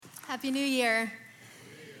Happy New Year.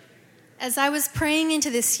 As I was praying into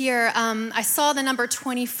this year, I saw the number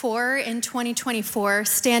 24 in 2024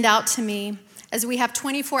 stand out to me, as we have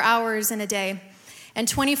 24 hours in a day and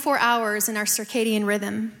 24 hours in our circadian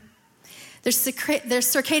rhythm. The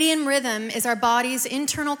circadian rhythm is our body's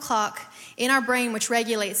internal clock in our brain, which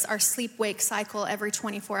regulates our sleep-wake cycle every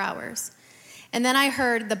 24 hours. And then I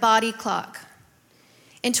heard the body clock.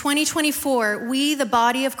 In 2024, we, the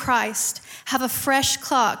body of Christ, have a fresh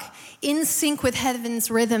clock in sync with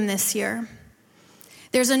heaven's rhythm this year.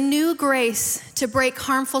 There's a new grace to break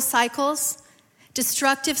harmful cycles,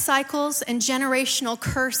 destructive cycles, and generational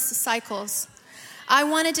curse cycles. I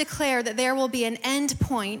want to declare that there will be an end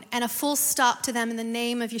point and a full stop to them in the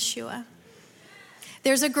name of Yeshua.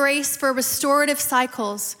 There's a grace for restorative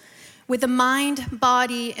cycles with the mind,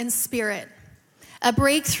 body, and spirit. A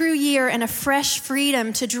breakthrough year and a fresh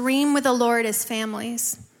freedom to dream with the Lord as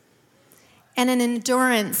families. And an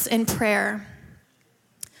endurance in prayer.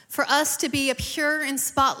 For us to be a pure and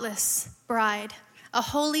spotless bride, a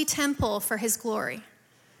holy temple for his glory.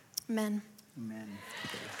 Amen. Amen.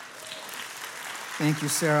 Thank you,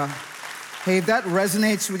 Sarah. Hey, if that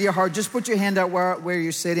resonates with your heart, just put your hand out where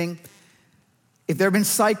you're sitting. If there have been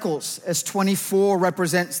cycles, as 24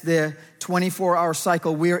 represents the 24-hour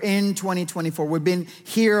cycle, we're in 2024. We've been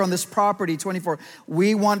here on this property 24.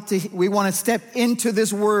 We want to step into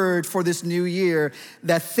this word for this new year,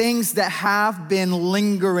 that things that have been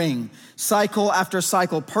lingering, cycle after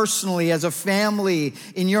cycle, personally, as a family,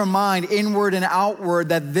 in your mind, inward and outward,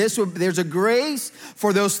 that there's a grace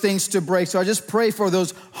for those things to break. So I just pray for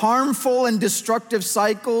those harmful and destructive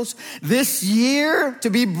cycles this year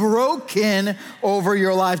to be broken over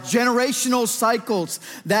your life. Generational cycles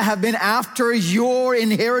that have been after your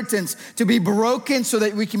inheritance to be broken so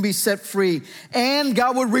that we can be set free. And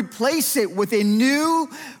God would replace it with a new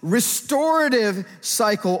restorative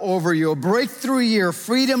cycle over you. A breakthrough year,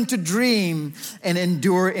 freedom to dream and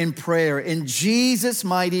endure in prayer. In Jesus'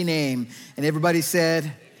 mighty name. And everybody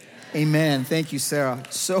said, Amen. Thank you, Sarah.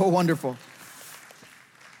 So wonderful.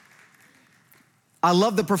 I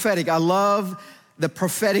love the prophetic. I love the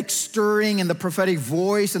prophetic stirring and the prophetic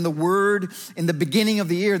voice and the word in the beginning of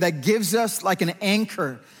the year that gives us like an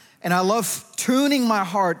anchor. And I love tuning my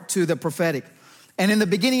heart to the prophetic. And in the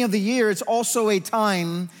beginning of the year, it's also a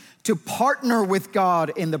time to partner with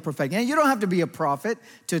God in the prophetic. And you don't have to be a prophet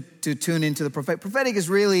to tune into the prophetic. Prophetic is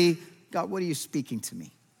really, God, what are you speaking to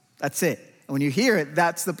me? That's it. And when you hear it,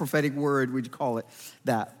 that's the prophetic word, we'd call it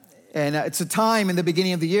that. And it's a time in the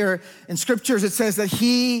beginning of the year. In scriptures, it says that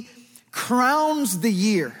he crowns the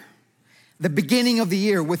year, the beginning of the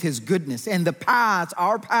year, with his goodness. And the paths,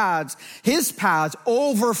 our paths, his paths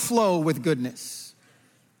overflow with goodness.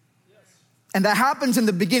 And that happens in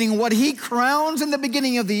the beginning. What he crowns in the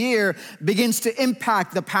beginning of the year begins to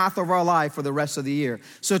impact the path of our life for the rest of the year.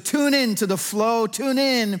 So tune in to the flow, tune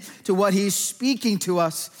in to what he's speaking to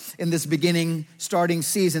us in this beginning, starting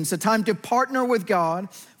season. It's a time to partner with God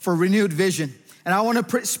for renewed vision. And I want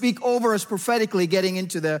to speak over us prophetically, getting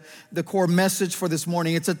into the core message for this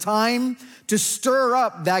morning. It's a time to stir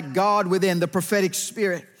up that God within, the prophetic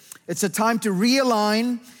spirit. It's a time to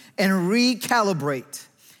realign and recalibrate.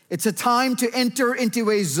 It's a time to enter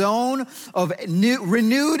into a zone of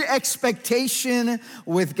renewed expectation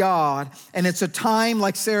with God. And it's a time,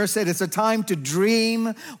 like Sarah said, it's a time to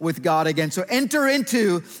dream with God again. So enter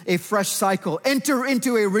into a fresh cycle. Enter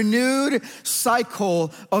into a renewed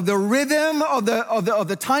cycle of the rhythm of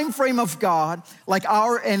the time frame of God, like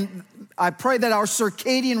and I pray that our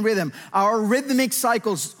circadian rhythm, our rhythmic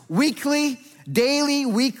cycles, weekly, daily,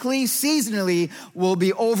 weekly, seasonally, will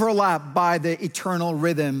be overlapped by the eternal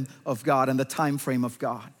rhythm of God and the time frame of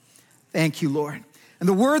God. Thank you, Lord. And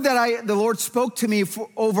the word that the Lord spoke to me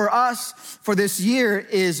over us for this year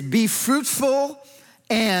is be fruitful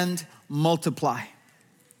and multiply.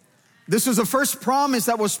 This was the first promise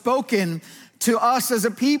that was spoken to us as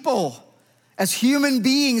a people, as human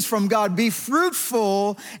beings from God. Be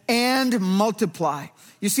fruitful and multiply.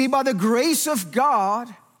 You see, by the grace of God,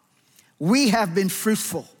 we have been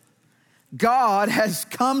fruitful. God has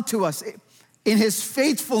come to us in his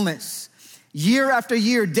faithfulness, year after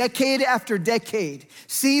year, decade after decade,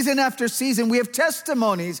 season after season. We have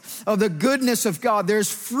testimonies of the goodness of God.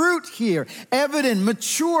 There's fruit here, evident,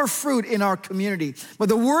 mature fruit in our community. But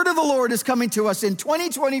the word of the Lord is coming to us in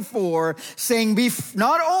 2024 saying, be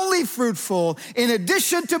not only fruitful, in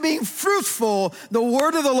addition to being fruitful, the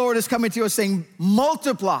word of the Lord is coming to us saying,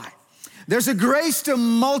 multiply. There's a grace to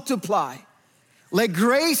multiply. Let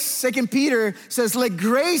grace, 2 Peter says, let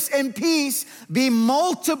grace and peace be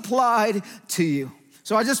multiplied to you.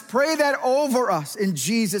 So I just pray that over us in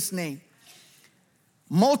Jesus' name.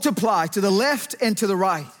 multiply to the left and to the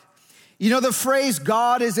right. You know, the phrase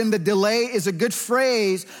God is in the delay is a good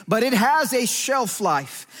phrase, but it has a shelf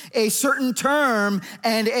life, a certain term,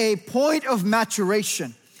 and a point of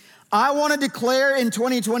maturation. I want to declare in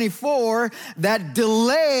 2024 that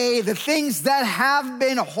delay, the things that have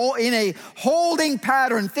been in a holding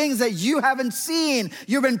pattern, things that you haven't seen,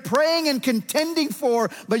 you've been praying and contending for,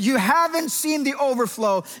 but you haven't seen the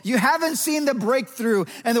overflow, you haven't seen the breakthrough,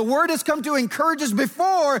 and the word has come to encourage us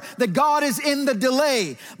before that God is in the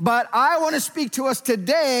delay. But I want to speak to us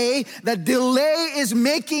today that delay is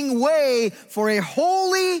making way for a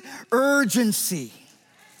holy urgency.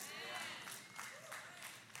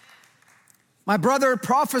 My brother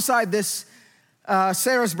prophesied this,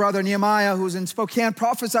 Sarah's brother, Nehemiah, who's in Spokane,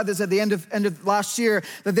 prophesied this at the end of last year,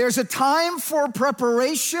 that there's a time for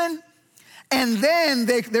preparation, and then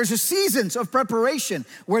there's a seasons of preparation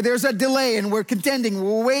where there's a delay, and we're contending,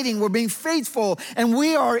 we're waiting, we're being faithful, and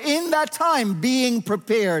we are in that time being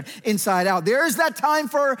prepared inside out. There is that time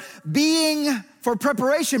for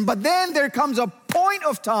preparation, but then there comes a point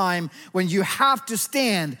of time when you have to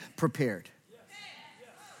stand prepared.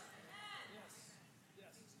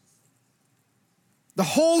 The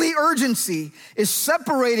holy urgency is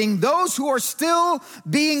separating those who are still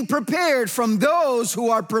being prepared from those who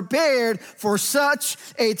are prepared for such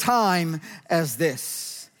a time as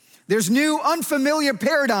this. There's new unfamiliar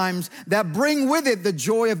paradigms that bring with it the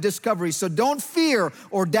joy of discovery. So don't fear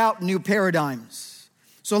or doubt new paradigms.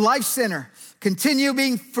 So Life Center, continue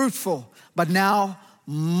being fruitful, but now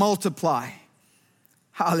multiply.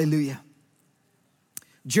 Hallelujah.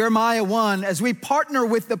 Jeremiah 1, as we partner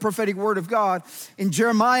with the prophetic word of God, in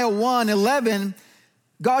Jeremiah 1:11,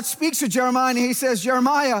 God speaks to Jeremiah and he says,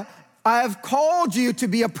 Jeremiah, I have called you to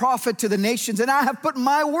be a prophet to the nations, and I have put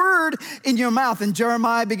my word in your mouth. And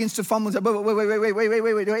Jeremiah begins to fumble and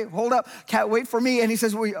say, wait, hold up, can't wait for me. And he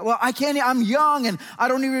says, well, I can't, I'm young and I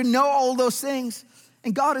don't even know all those things.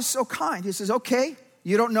 And God is so kind. He says, okay,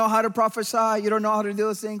 you don't know how to prophesy, you don't know how to do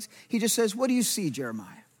those things. He just says, what do you see,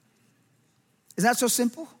 Jeremiah? Is that so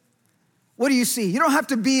simple? What do you see? You don't have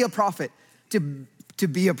to be a prophet to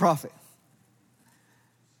be a prophet.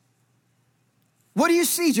 What do you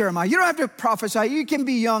see, Jeremiah? You don't have to prophesy. You can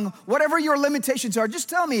be young. Whatever your limitations are, just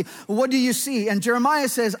tell me, what do you see? And Jeremiah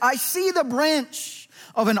says, I see the branch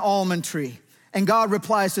of an almond tree. And God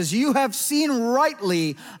replies, says, you have seen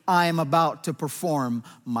rightly, I am about to perform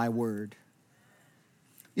my word.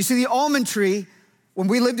 You see, the almond tree, when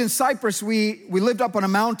we lived in Cyprus, we lived up on a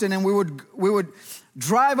mountain, and we would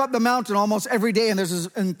drive up the mountain almost every day, and there's this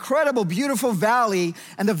incredible, beautiful valley,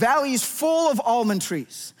 and the valley is full of almond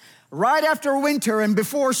trees. Right after winter and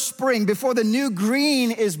before spring, before the new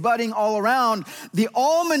green is budding all around, the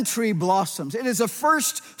almond tree blossoms. It is the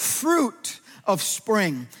first fruit of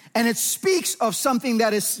spring, and it speaks of something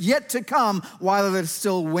that is yet to come while it is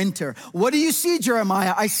still winter. What do you see,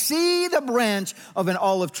 Jeremiah? I see the branch of an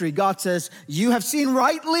olive tree. God says, you have seen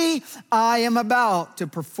rightly, I am about to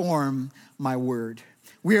perform my word.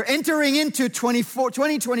 We are entering into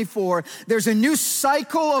 2024. There's a new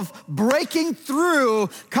cycle of breaking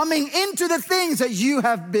through, coming into the things that you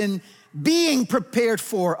have been being prepared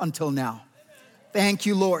for until now. Thank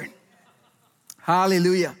you, Lord.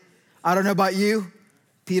 Hallelujah. I don't know about you,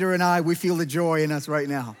 Peter and I, we feel the joy in us right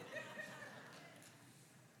now.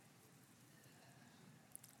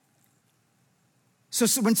 So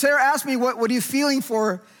when Sarah asked me, what are you feeling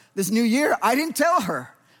for this new year? I didn't tell her.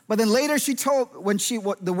 But then later she told,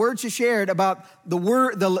 the word she shared about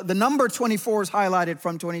the number 24 is highlighted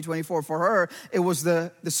from 2024 for her. It was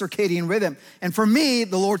the circadian rhythm. And for me,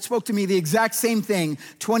 the Lord spoke to me the exact same thing,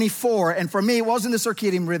 24. And for me, it wasn't the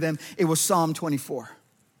circadian rhythm, it was Psalm 24.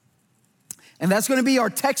 And that's going to be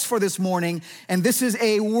our text for this morning. And this is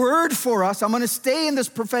a word for us. I'm going to stay in this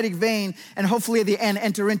prophetic vein and hopefully at the end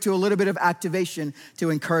enter into a little bit of activation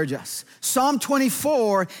to encourage us. Psalm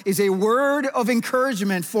 24 is a word of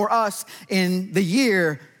encouragement for us in the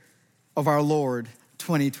year of our Lord,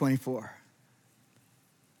 2024.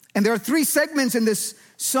 And there are 3 segments in this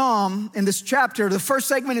psalm, in this chapter. The first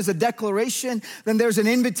segment is a declaration. Then there's an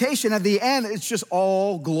invitation. At the end, it's just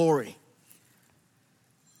all glory.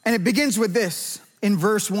 And it begins with this in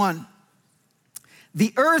verse 1.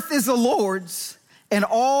 The earth is the Lord's and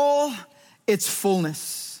all its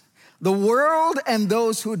fullness, the world and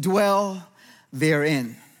those who dwell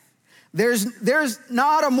therein. There's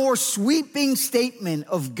not a more sweeping statement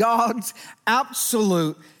of God's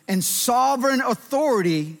absolute and sovereign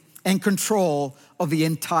authority and control of the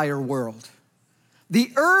entire world. The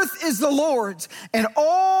earth is the Lord's and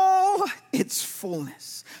all its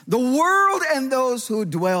fullness, the world and those who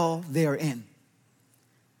dwell therein.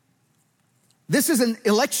 This is an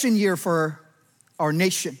election year for our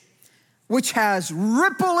nation, which has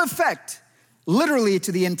ripple effect literally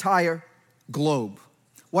to the entire globe.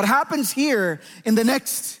 What happens here in the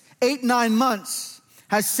next 8-9 months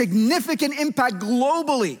has significant impact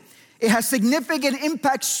globally. It has significant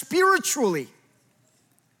impact spiritually.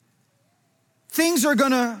 Things are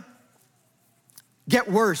gonna get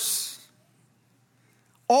worse.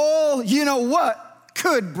 All you know what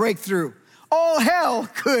could break through. All hell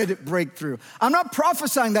could break through. I'm not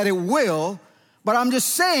prophesying that it will, but I'm just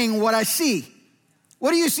saying what I see.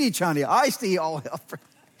 What do you see, Chandi? I see all hell.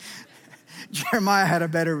 Jeremiah had a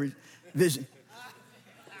better vision.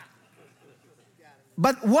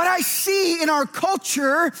 But what I see in our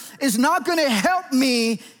culture is not going to help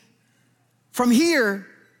me from here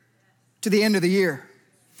to the end of the year.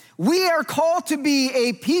 We are called to be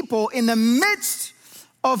a people in the midst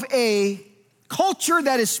of a culture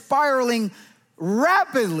that is spiraling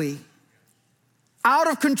rapidly out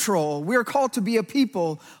of control. We are called to be a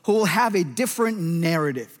people who will have a different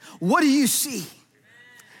narrative. What do you see?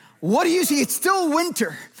 What do you see? It's still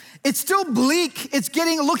winter. It's still bleak. It's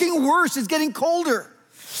looking worse. It's getting colder.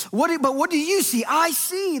 But what do you see? I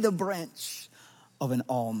see the branch of an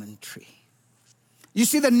almond tree. You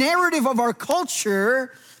see, the narrative of our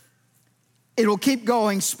culture, it will keep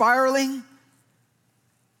going, spiraling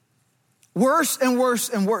worse and worse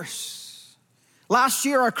and worse. Last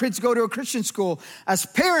year, our kids go to a Christian school. As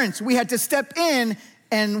parents, we had to step in,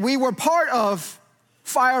 and we were part of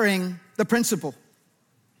firing the principal.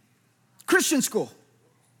 Christian school.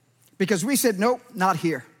 Because we said, nope, not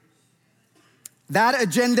here. That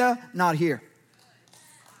agenda, not here.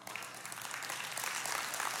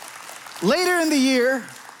 Later in the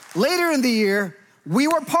year, we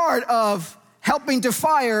were part of helping to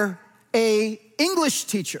fire an English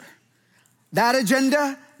teacher. That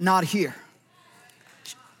agenda, not here.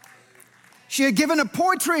 She had given a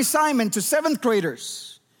poetry assignment to 7th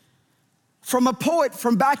graders from a poet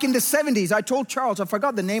from back in the 70s. I told Charles, I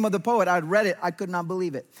forgot the name of the poet. I'd read it. I could not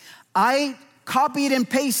believe it. I copied and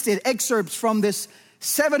pasted excerpts from this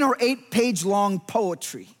 7 or 8 page long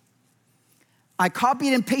poetry. I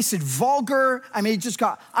copied and pasted vulgar.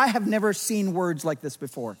 I have never seen words like this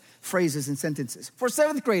before. Phrases and sentences. For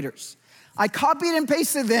 7th graders. I copied and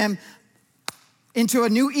pasted them into a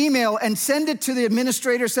new email and send it to the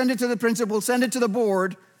administrator, send it to the principal, send it to the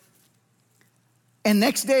board. And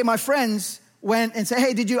next day, my friends went and said,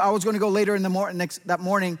 hey, I was going to go later in the that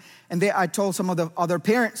morning. And I told some of the other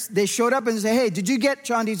parents. They showed up and said, hey, did you get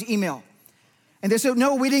Chandi's email? And they said,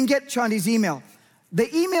 no, we didn't get Chandi's email.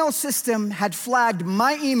 The email system had flagged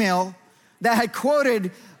my email that had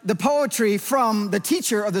quoted the poetry from the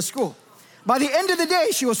teacher of the school. By the end of the day,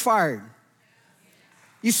 she was fired.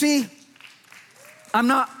 You see, I'm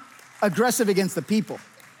not aggressive against the people.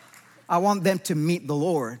 I want them to meet the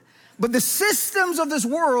Lord. But the systems of this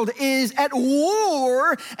world is at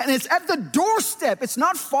war, and it's at the doorstep. It's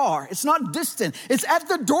not far. It's not distant. It's at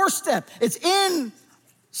the doorstep. It's in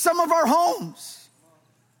some of our homes.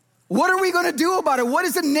 What are we going to do about it? What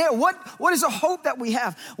is the hope that we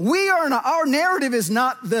have? Our narrative is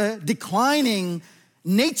not the declining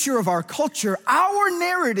nature of our culture. Our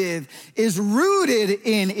narrative is rooted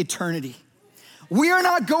in eternity. We are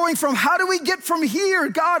not going from, how do we get from here?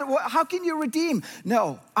 God, how can you redeem?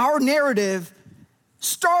 No, our narrative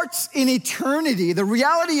starts in eternity, the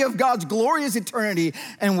reality of God's glorious eternity,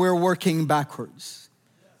 and we're working backwards.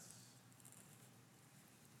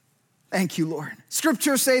 Thank you, Lord.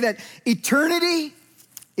 Scriptures say that eternity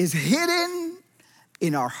is hidden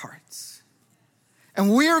in our hearts.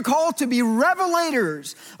 And we are called to be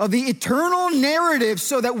revelators of the eternal narrative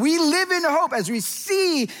so that we live in hope. As we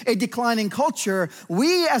see a declining culture,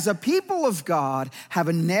 we as a people of God have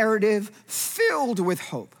a narrative filled with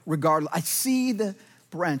hope. Regardless, I see the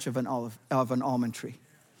branch of an almond tree.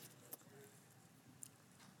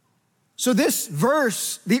 So this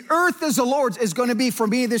verse, the earth is the Lord's, is going to be for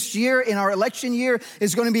me this year, in our election year,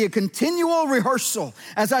 is going to be a continual rehearsal.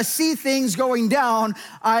 As I see things going down,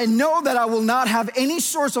 I know that I will not have any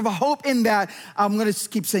source of hope in that. I'm going to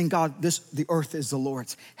keep saying, God, the earth is the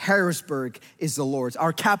Lord's. Harrisburg is the Lord's.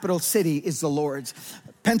 Our capital city is the Lord's.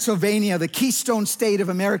 Pennsylvania, the keystone state of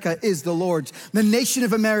America, is the Lord's. The nation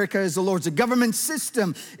of America is the Lord's. The government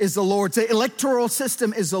system is the Lord's. The electoral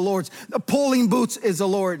system is the Lord's. The polling booths is the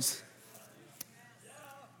Lord's.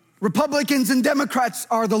 Republicans and Democrats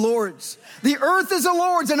are the Lord's. The earth is the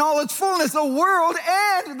Lord's and all its fullness, the world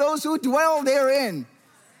and those who dwell therein.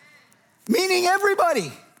 Meaning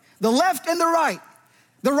everybody, the left and the right,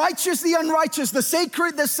 the righteous, the unrighteous, the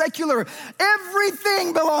sacred, the secular,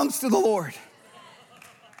 everything belongs to the Lord.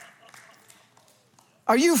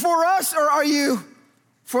 Are you for us or are you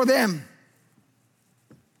for them?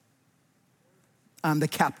 I'm the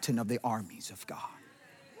captain of the armies of God.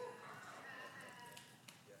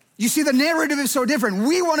 You see, the narrative is so different.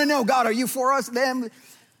 We want to know, God, are you for us, them?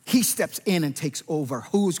 He steps in and takes over.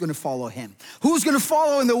 Who's going to follow him? Who's going to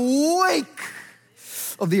follow in the wake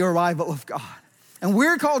of the arrival of God? And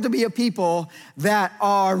we're called to be a people that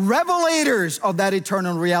are revelators of that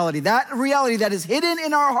eternal reality. That reality that is hidden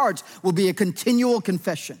in our hearts will be a continual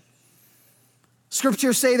confession.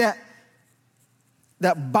 Scriptures say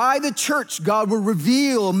that by the church, God will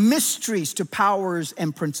reveal mysteries to powers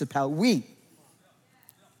and principalities.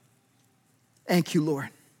 Thank you, Lord.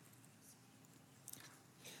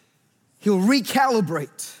 He'll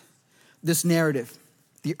recalibrate this narrative.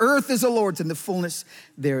 The earth is the Lord's and the fullness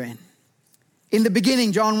therein. In the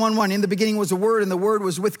beginning, John 1:1, in the beginning was the Word, and the Word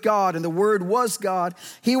was with God, and the Word was God.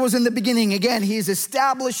 He was in the beginning. Again, he is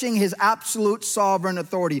establishing his absolute sovereign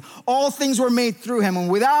authority. All things were made through him, and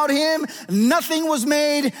without him, nothing was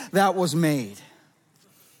made that was made.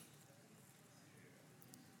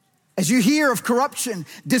 As you hear of corruption,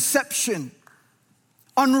 deception,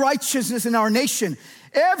 unrighteousness in our nation,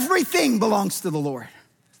 everything belongs to the Lord.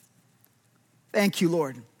 Thank you,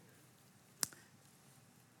 Lord.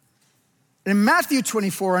 In Matthew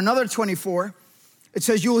 24, another 24, it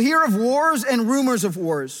says, you'll hear of wars and rumors of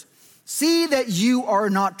wars. See that you are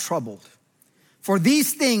not troubled, for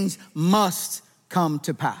these things must come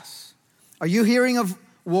to pass. Are you hearing of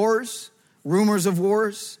wars, rumors of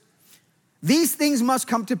wars? These things must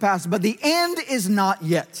come to pass, but the end is not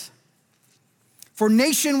yet. For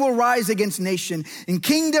nation will rise against nation, and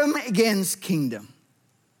kingdom against kingdom.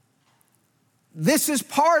 This is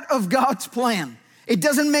part of God's plan. It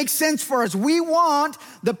doesn't make sense for us. We want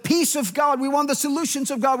the peace of God. We want the solutions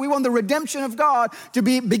of God. We want the redemption of God to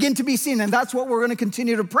begin to be seen. And that's what we're going to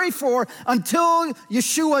continue to pray for until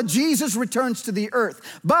Yeshua, Jesus, returns to the earth.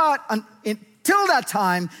 But until that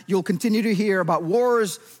time, you'll continue to hear about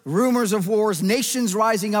wars, rumors of wars, nations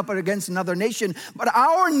rising up against another nation. But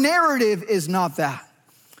our narrative is not that.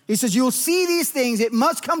 He says, you'll see these things. It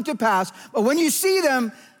must come to pass. But when you see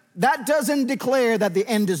them, that doesn't declare that the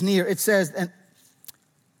end is near. It says,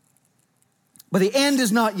 but the end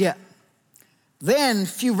is not yet. Then, a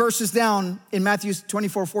few verses down in Matthew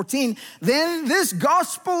 24:14, then this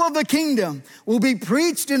gospel of the kingdom will be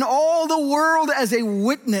preached in all the world as a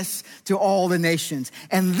witness to all the nations.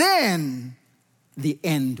 And then the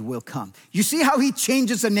end will come. You see how he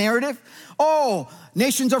changes the narrative? Oh,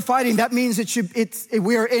 nations are fighting. That means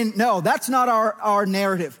we're in. No, that's not our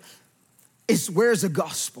narrative. It's where's the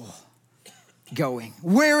gospel going?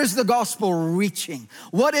 Where is the gospel reaching?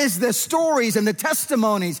 What is the stories and the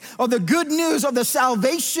testimonies of the good news of the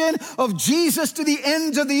salvation of Jesus to the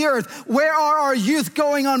ends of the earth? Where are our youth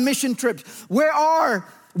going on mission trips?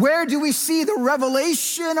 Where do we see the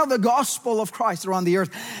revelation of the gospel of Christ around the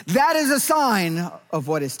earth? That is a sign of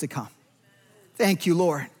what is to come. Thank you,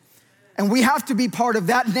 Lord. And we have to be part of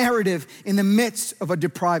that narrative in the midst of a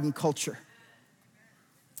depriving culture.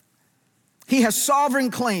 He has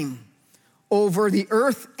sovereign claim over the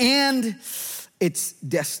earth and its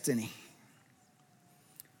destiny.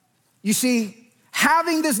 You see,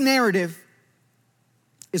 having this narrative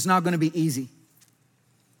is not going to be easy.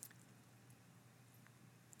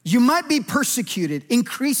 You might be persecuted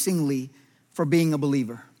increasingly for being a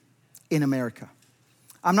believer in America.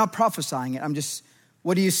 I'm not prophesying it.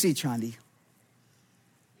 What do you see, Chandi?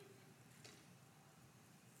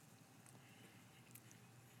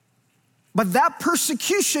 But that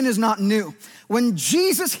persecution is not new. When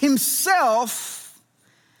Jesus himself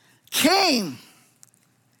came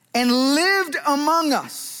and lived among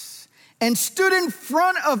us and stood in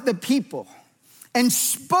front of the people and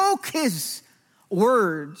spoke his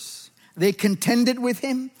words, they contended with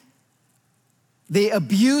him, they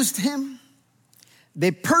abused him,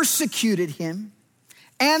 they persecuted him,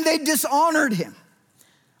 and they dishonored him.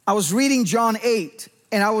 I was reading John 8,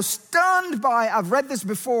 and I was stunned by, I've read this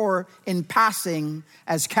before in passing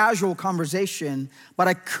as casual conversation, but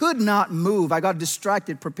I could not move. I got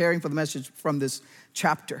distracted preparing for the message from this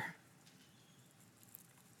chapter.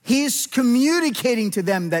 He's communicating to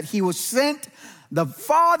them that he was sent. The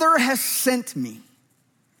Father has sent me,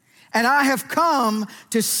 and I have come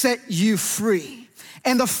to set you free.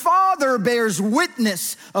 And the Father bears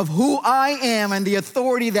witness of who I am and the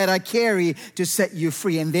authority that I carry to set you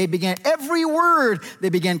free. And they began, every word, they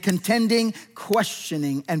began contending,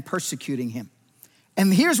 questioning, and persecuting him.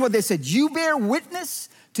 And here's what they said: you bear witness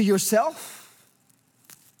to yourself?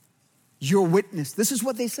 Your witness, this is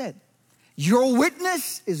what they said. Your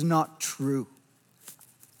witness is not true.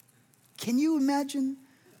 Can you imagine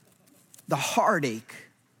the heartache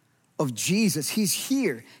of Jesus. He's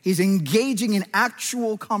here. He's engaging in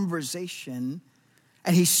actual conversation,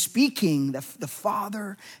 and he's speaking that the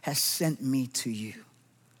Father has sent me to you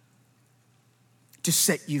to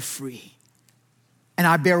set you free. And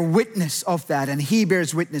I bear witness of that, and he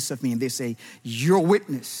bears witness of me. And they say, your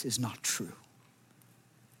witness is not true.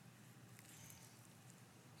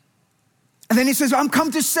 And then he says, I'm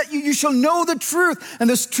come to set you. You shall know the truth, and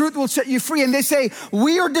this truth will set you free. And they say,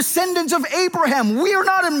 we are descendants of Abraham. We are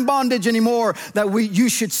not in bondage anymore, that you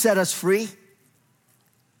should set us free.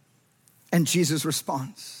 And Jesus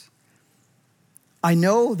responds, I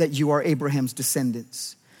know that you are Abraham's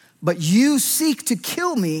descendants, but you seek to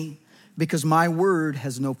kill me because my word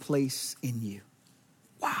has no place in you.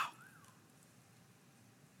 Wow.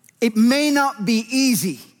 It may not be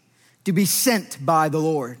easy to be sent by the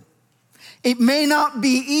Lord. It may not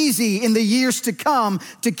be easy in the years to come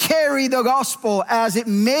to carry the gospel as it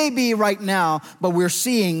may be right now, but we're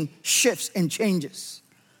seeing shifts and changes.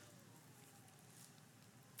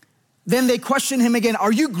 Then they question him again,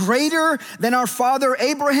 are you greater than our father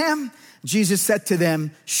Abraham? Jesus said to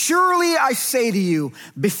them, surely I say to you,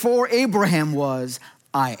 before Abraham was,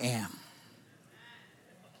 I am.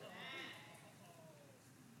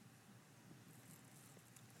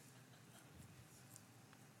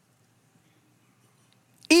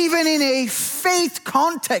 Even in a faith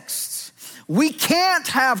context, we can't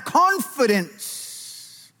have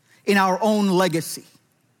confidence in our own legacy.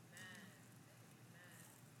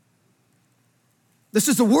 This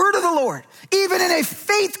is the word of the Lord. Even in a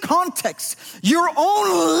faith context, your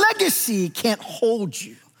own legacy can't hold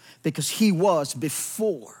you because he was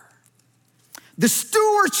before. The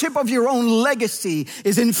stewardship of your own legacy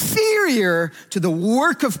is inferior to the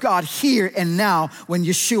work of God here and now when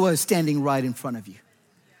Yeshua is standing right in front of you.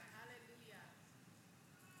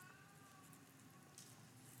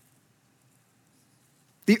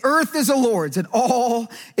 The earth is the Lord's and all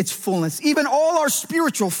its fullness, even all our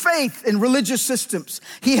spiritual faith and religious systems,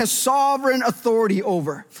 he has sovereign authority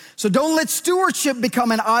over. So don't let stewardship become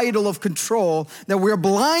an idol of control, that we're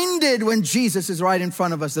blinded when Jesus is right in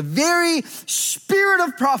front of us. The very spirit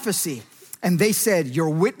of prophecy. And they said, your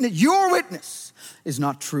witness is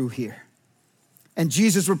not true here. And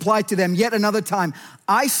Jesus replied to them yet another time,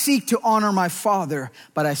 I seek to honor my Father,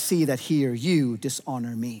 but I see that here you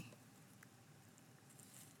dishonor me.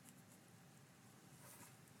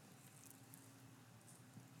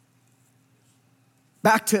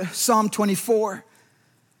 Back to Psalm 24.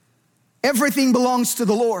 Everything belongs to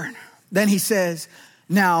the Lord. Then he says,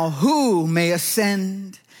 now who may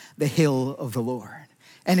ascend the hill of the Lord?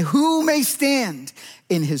 And who may stand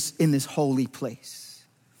in this holy place?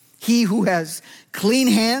 He who has clean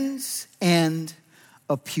hands and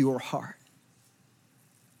a pure heart.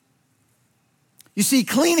 You see,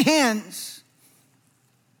 clean hands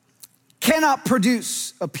cannot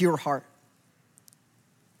produce a pure heart.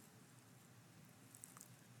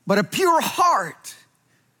 But a pure heart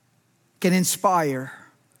can inspire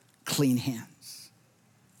clean hands.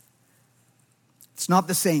 It's not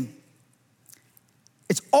the same.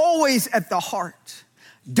 It's always at the heart.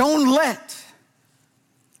 Don't let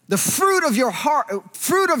the fruit of your heart,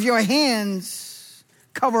 fruit of your hands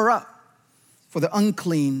cover up for the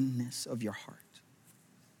uncleanness of your heart.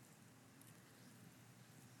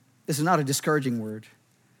 This is not a discouraging word.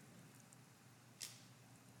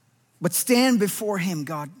 But stand before him,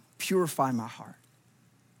 God, purify my heart.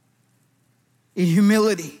 In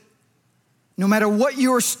humility, no matter what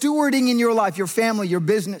you're stewarding in your life, your family, your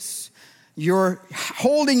business, you're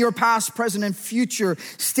holding your past, present, and future,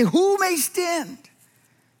 who may stand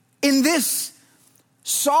in this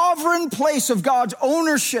sovereign place of God's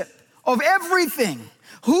ownership of everything?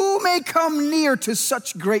 Who may come near to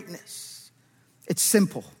such greatness? It's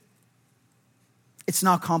simple. It's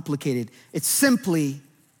not complicated. It's simply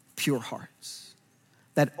pure hearts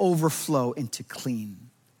that overflow into clean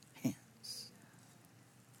hands.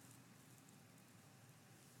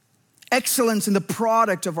 Excellence in the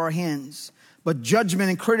product of our hands, but judgment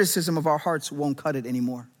and criticism of our hearts won't cut it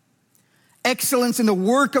anymore. Excellence in the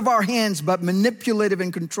work of our hands, but manipulative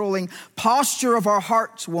and controlling posture of our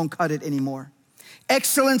hearts won't cut it anymore.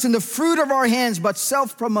 Excellence in the fruit of our hands, but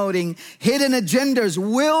self-promoting hidden agendas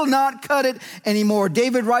will not cut it anymore.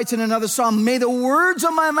 David writes in another psalm, may the words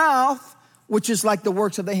of my mouth, which is like the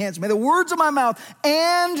works of the hands, may the words of my mouth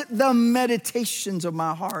and the meditations of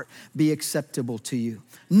my heart be acceptable to you.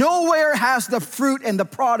 Nowhere has the fruit and the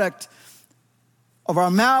product of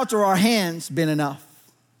our mouth or our hands been enough.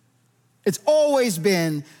 It's always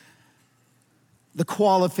been the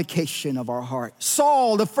qualification of our heart.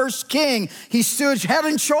 Saul, the first king, he stood head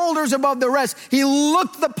and shoulders above the rest. He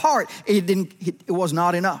looked the part. It was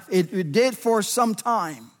not enough. It did for some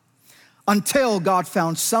time until God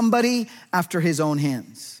found somebody after his own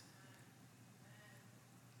hands.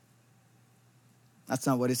 That's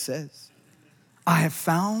not what it says. I have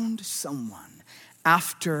found someone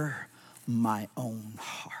after my own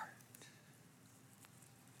heart.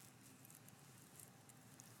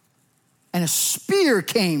 And a spear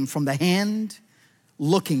came from the hand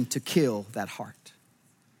looking to kill that heart.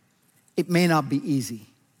 It may not be easy.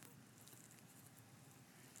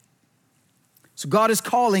 So God is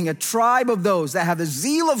calling a tribe of those that have the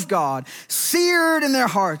zeal of God seared in their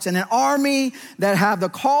hearts, and an army that have the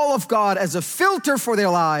call of God as a filter for their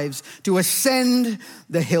lives to ascend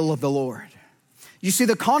the hill of the Lord. You see,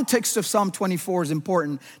 the context of Psalm 24 is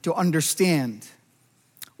important to understand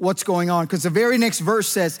what's going on, because the very next verse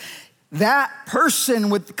says, that person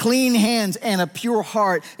with clean hands and a pure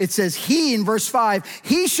heart, it says he, in verse 5,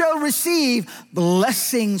 he shall receive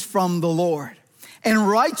blessings from the Lord and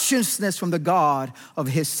righteousness from the God of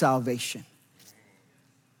his salvation.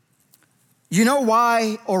 You know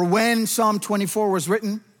why or when Psalm 24 was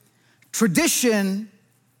written? Tradition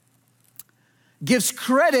gives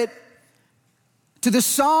credit to the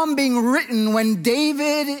psalm being written when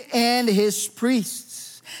David and his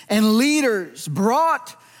priests and leaders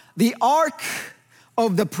brought the ark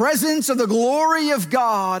of the presence of the glory of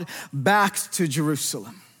God back to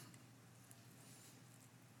Jerusalem.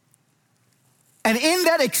 And in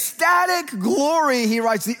that ecstatic glory, he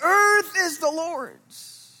writes, the earth is the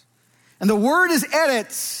Lord's. And the word is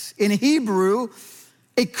eretz in Hebrew.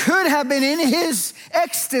 It could have been in his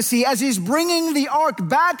ecstasy as he's bringing the ark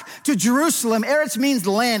back to Jerusalem. Eretz means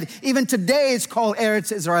land. Even today it's called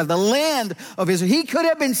Eretz Israel, the land of Israel. He could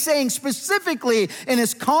have been saying specifically in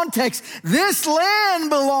his context, this land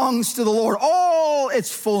belongs to the Lord, all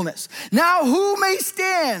its fullness. Now who may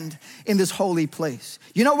stand in this holy place?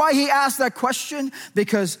 You know why he asked that question?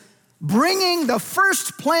 Because bringing the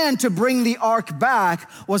first plan to bring the ark back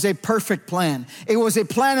was a perfect plan. It was a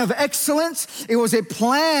plan of excellence. It was a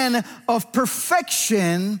plan of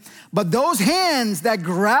perfection. But those hands that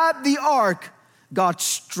grabbed the ark got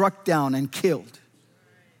struck down and killed.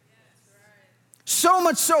 So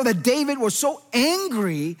much so that David was so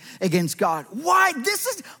angry against God. Why? This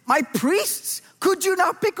is my priests. Could you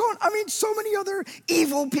not pick on? So many other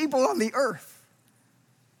evil people on the earth.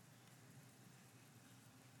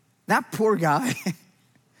 That poor guy,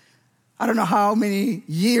 I don't know how many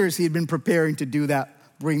years he had been preparing to do that,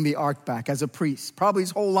 bring the ark back as a priest, probably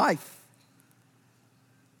his whole life.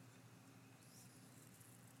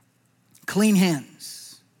 Clean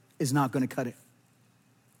hands is not going to cut it.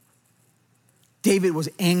 David was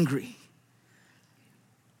angry.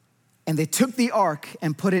 And they took the ark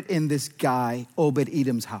and put it in this guy,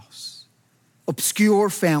 Obed-Edom's house. Obscure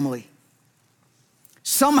family.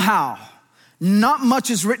 Somehow, not much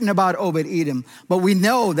is written about Obed-Edom, but we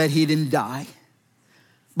know that he didn't die.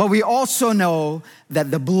 But we also know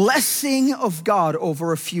that the blessing of God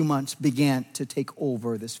over a few months began to take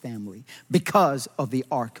over this family because of the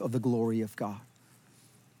ark of the glory of God.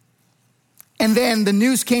 And then the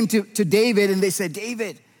news came to David, and they said,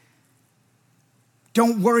 David,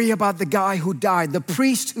 don't worry about the guy who died, the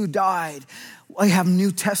priest who died. I have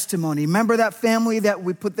new testimony. Remember that family that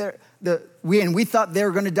we put there? We thought they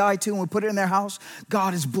were going to die too, and we put it in their house.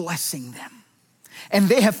 God is blessing them. And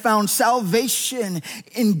they have found salvation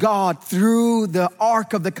in God through the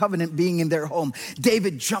Ark of the Covenant being in their home.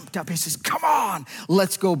 David jumped up. He says, come on,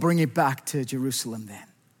 let's go bring it back to Jerusalem then.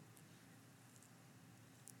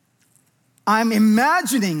 I'm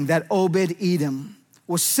imagining that Obed-Edom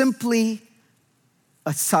was simply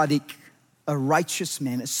a tzaddik, a righteous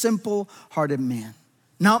man, a simple-hearted man.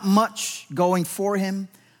 Not much going for him,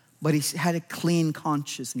 but he had a clean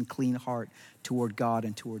conscience and clean heart toward God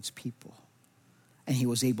and towards people. And he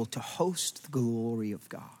was able to host the glory of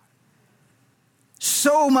God.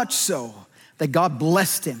 So much so that God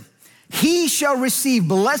blessed him. He shall receive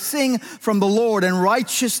blessing from the Lord and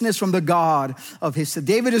righteousness from the God of his. So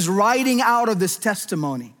David is writing out of this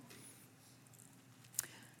testimony.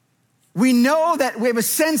 We know that we have a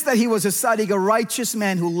sense that he was a tzaddik, a righteous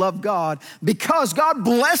man who loved God, because God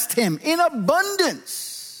blessed him in abundance.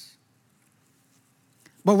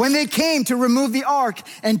 But when they came to remove the ark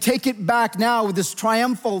and take it back now with this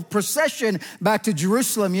triumphal procession back to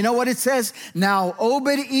Jerusalem, you know what it says? Now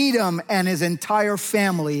Obed-Edom and his entire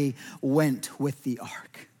family went with the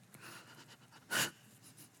ark.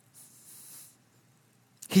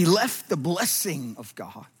 He left the blessing of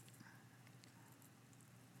God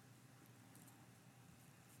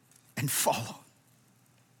and followed.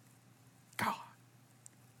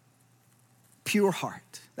 pure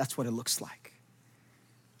heart. That's what it looks like.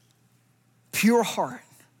 Pure heart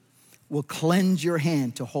will cleanse your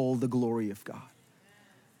hand to hold the glory of God.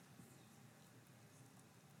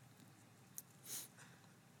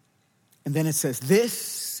 And then it says,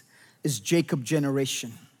 this is Jacob's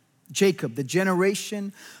generation. Jacob, the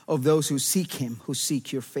generation of those who seek him, who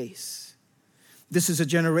seek your face. This is a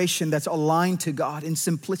generation that's aligned to God in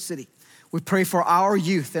simplicity. We pray for our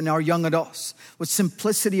youth and our young adults with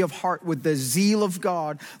simplicity of heart, with the zeal of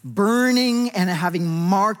God, burning and having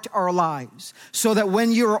marked our lives, so that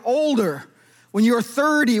when you're older, when you're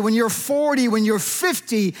 30, when you're 40, when you're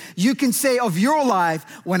 50, you can say of your life,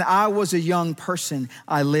 when I was a young person,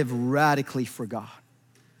 I lived radically for God.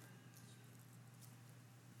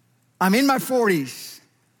 I'm in my 40s.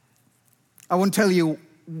 I won't tell you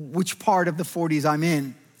which part of the 40s I'm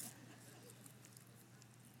in.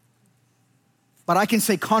 But I can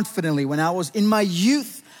say confidently, when I was in my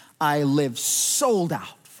youth, I lived sold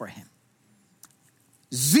out for him.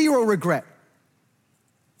 Zero regret.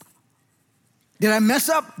 Did I mess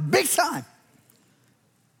up? Big time.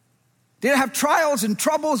 Did I have trials and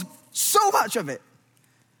troubles? So much of it.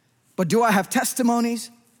 But do I have testimonies?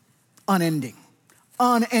 Unending.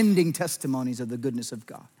 Unending testimonies of the goodness of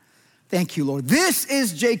God. Thank you, Lord. This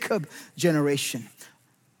is Jacob's generation.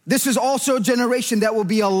 This is also a generation that will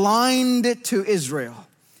be aligned to Israel.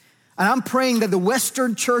 And I'm praying that the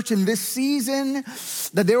Western church in this season,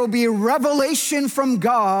 that there will be a revelation from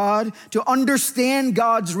God to understand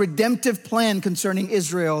God's redemptive plan concerning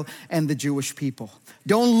Israel and the Jewish people.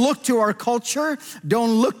 Don't look to our culture.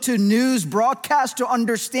 Don't look to news broadcasts to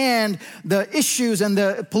understand the issues and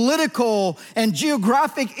the political and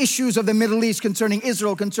geographic issues of the Middle East concerning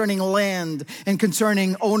Israel, concerning land, and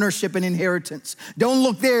concerning ownership and inheritance. Don't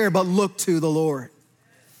look there, but look to the Lord.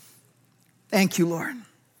 Thank you, Lord.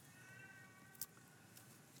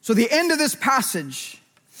 So the end of this passage,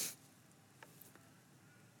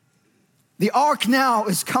 the ark now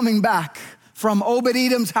is coming back from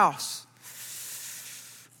Obed-Edom's house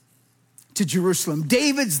to Jerusalem.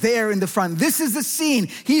 David's there in the front. This is the scene.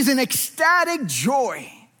 He's in ecstatic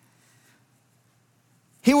joy.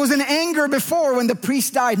 He was in anger before when the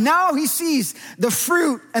priest died. Now he sees the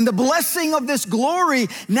fruit and the blessing of this glory.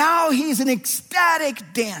 Now he's in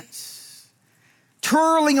ecstatic dance,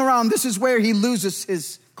 twirling around. This is where he loses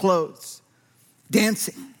his clothes,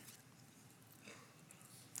 dancing.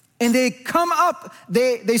 And they come up,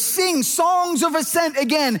 they sing songs of ascent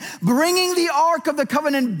again, bringing the Ark of the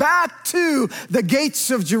Covenant back to the gates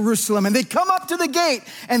of Jerusalem. And they come up to the gate,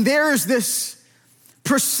 and there's this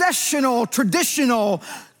processional, traditional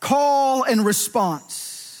call and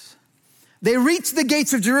response. They reach the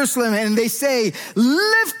gates of Jerusalem and they say,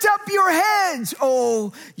 lift up your heads,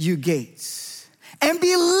 O you gates, and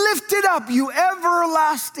be lifted up, you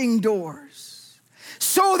everlasting doors,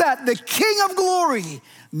 so that the King of glory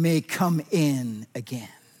may come in again.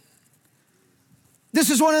 This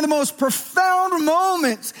is one of the most profound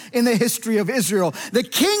moments in the history of Israel. The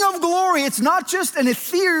King of glory, it's not just an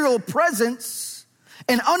ethereal presence,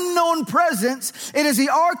 an unknown presence. It is the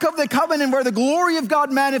Ark of the Covenant where the glory of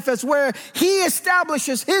God manifests, where he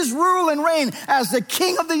establishes his rule and reign as the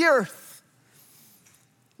King of the earth.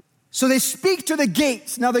 So they speak to the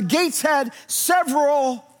gates. Now the gates had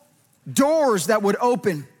several doors that would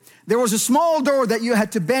open. There was a small door that you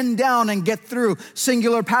had to bend down and get through,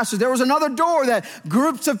 singular passage. There was another door that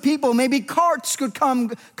groups of people, maybe carts, could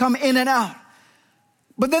come in and out.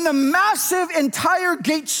 But then the massive entire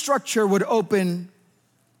gate structure would open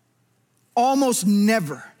almost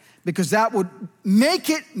never, because that would make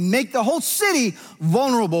the whole city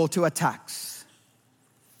vulnerable to attacks.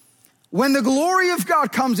 When the glory of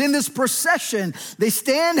God comes in this procession, they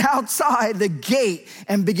stand outside the gate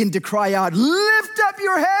and begin to cry out, lift up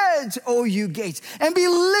your heads, O you gates, and be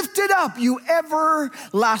lifted up, you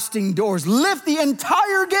everlasting doors. Lift the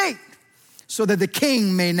entire gate so that the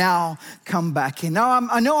King may now come back in. Now,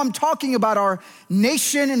 I know I'm talking about our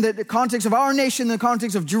nation in the context of our nation, in the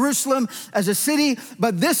context of Jerusalem as a city,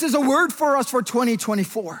 but this is a word for us for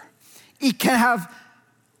 2024. It can have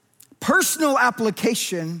personal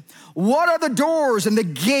application. What are the doors and the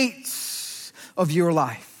gates of your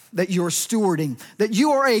life that you're stewarding, that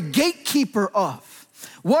you are a gatekeeper of?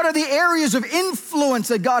 What are the areas of influence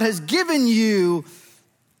that God has given you?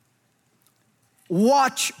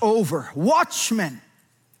 Watch over, watchmen.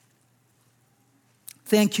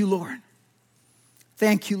 Thank you, Lord.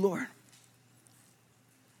 Thank you, Lord.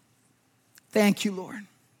 Thank you, Lord.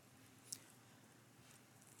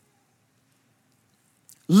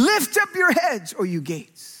 Lift up your heads, O you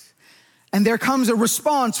gates. And there comes a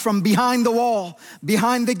response from behind the wall,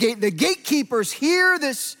 behind the gate. The gatekeepers hear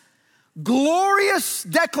this glorious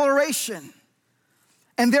declaration.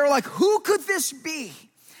 And they're like, who could this be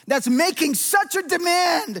that's making such a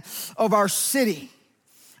demand of our city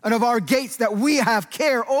and of our gates that we have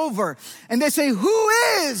care over? And they say, who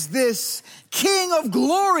is this King of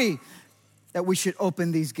glory that we should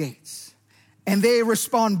open these gates? And they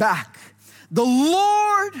respond back, the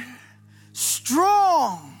Lord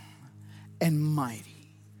strong and mighty.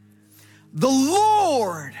 The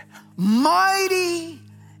Lord mighty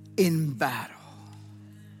in battle.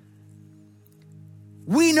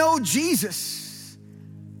 We know Jesus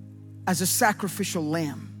as a sacrificial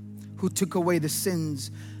lamb who took away the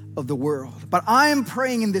sins of the world. But I am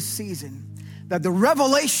praying in this season that the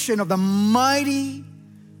revelation of the mighty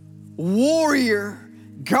warrior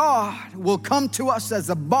God will come to us as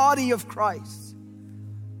the body of Christ,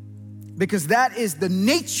 because that is the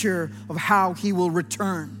nature of how he will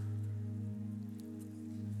return.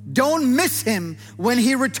 Don't miss him when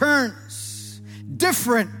he returns,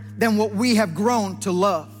 different than what we have grown to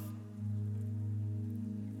love.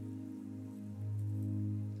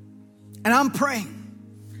 And I'm praying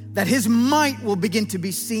that his might will begin to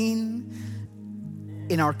be seen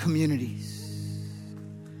in our communities.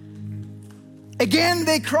 Again,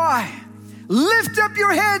 they cry, lift up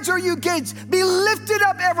your heads, O you gates, be lifted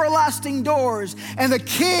up, everlasting doors, and the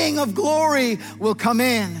King of glory will come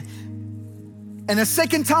in. And a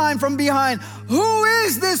second time from behind, who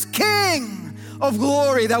is this King of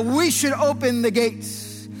glory that we should open the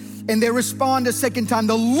gates? And they respond a second time,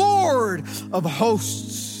 the Lord of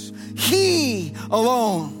hosts, he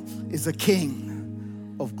alone is the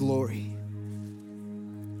King of glory.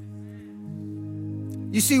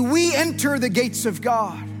 You see, we enter the gates of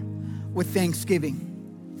God with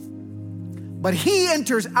thanksgiving, but he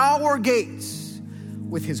enters our gates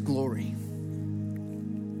with his glory.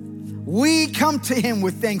 We come to him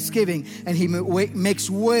with thanksgiving, and he makes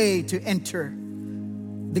way to enter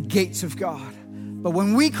the gates of God. But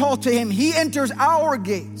when we call to him, he enters our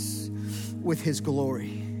gates with his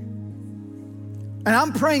glory. And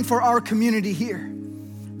I'm praying for our community here,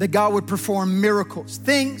 that God would perform miracles,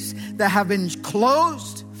 things that have been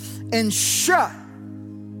closed and shut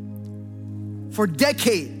for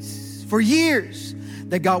decades, for years,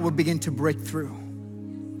 that God would begin to break through.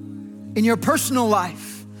 In your personal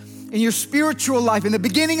life, in your spiritual life, in the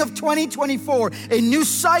beginning of 2024, a new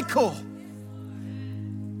cycle.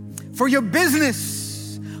 For your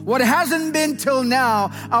business, what hasn't been till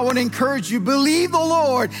now, I want to encourage you, believe the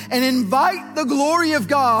Lord and invite the glory of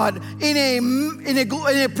God in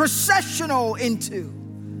a processional into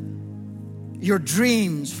your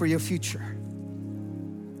dreams for your future.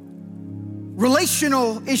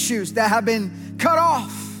 Relational issues that have been cut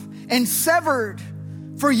off and severed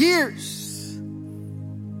for years.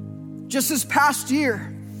 Just this past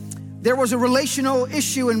year, there was a relational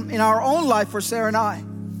issue in our own life for Sarah and I.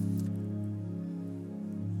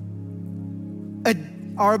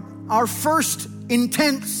 Our first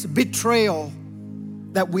intense betrayal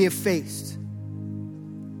that we have faced.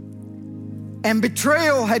 And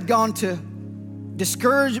betrayal had gone to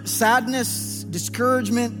sadness,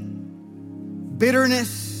 discouragement,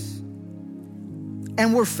 bitterness,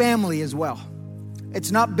 and we're family as well.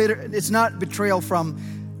 It's not betrayal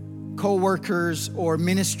from co-workers or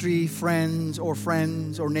ministry friends or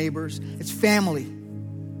neighbors. It's family.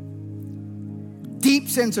 Deep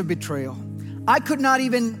sense of betrayal. I could not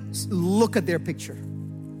even look at their picture.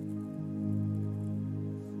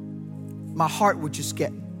 My heart would just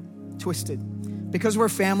get twisted. Because we're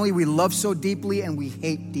family, we love so deeply and we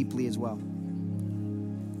hate deeply as well.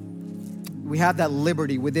 We have that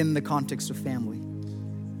liberty within the context of family.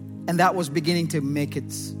 And that was beginning to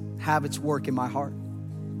have its work in my heart.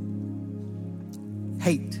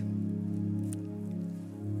 Hate.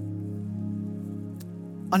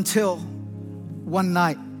 Until one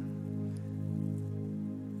night,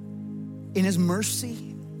 in his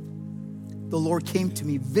mercy, the Lord came to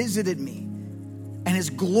me, visited me, and his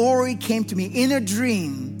glory came to me in a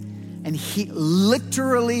dream, and he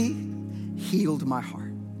literally healed my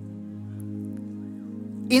heart.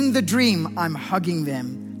 In the dream, I'm hugging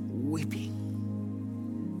them, weeping.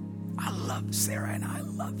 I love Sarah and I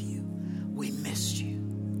love you. We missed you.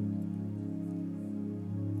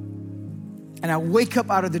 And I wake up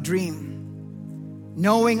out of the dream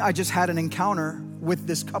knowing I just had an encounter with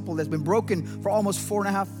this couple that's been broken for almost 4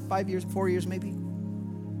 years maybe.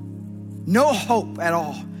 No hope at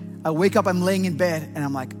all. I wake up, I'm laying in bed, and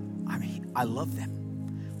I'm like, I love them.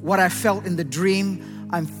 What I felt in the dream,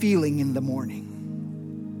 I'm feeling in the morning.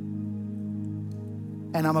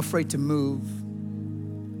 And I'm afraid to move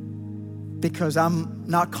because I'm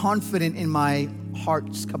not confident in my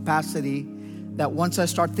heart's capacity that once I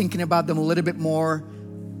start thinking about them a little bit more,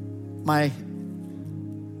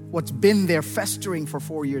 what's been there festering for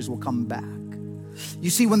 4 years will come back. You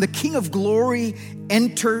see, when the King of Glory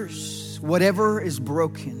enters, whatever is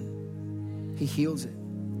broken, he heals it.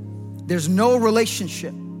 There's no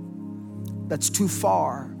relationship that's too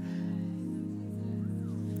far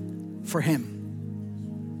for him.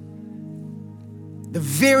 The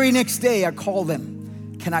very next day, I call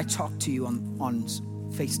them, can I talk to you on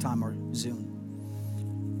FaceTime or Zoom?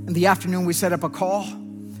 In the afternoon, we set up a call,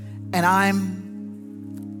 and I'm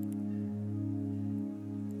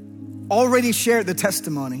already shared the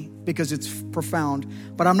testimony because it's profound,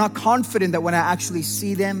 but I'm not confident that when I actually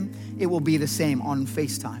see them, it will be the same on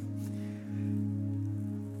FaceTime.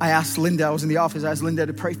 I asked Linda, I was in the office, I asked Linda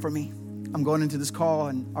to pray for me. I'm going into this call,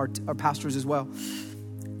 and our pastors as well.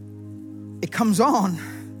 It comes on.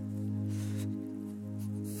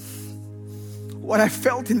 What I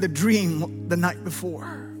felt in the dream the night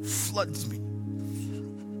before floods me.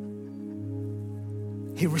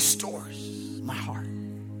 He restores my heart.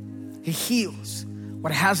 He heals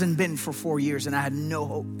what hasn't been for 4 years, and I had no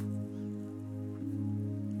hope.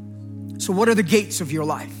 So what are the gates of your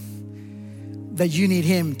life that you need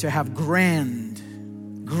him to have grand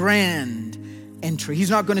entry? He's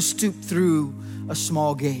not going to stoop through a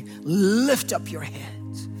small gate. Lift up your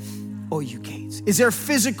heads, oh you gates. Is there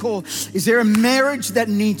a marriage that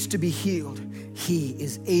needs to be healed? He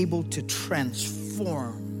is able to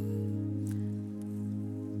transform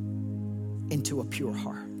into a pure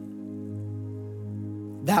heart.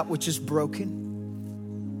 That which is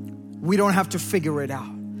broken, we don't have to figure it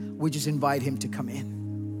out. We just invite him to come in.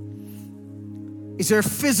 Is there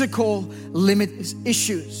physical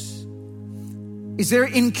issues? Is there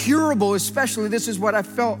incurable, especially this is what I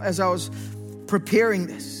felt as I was preparing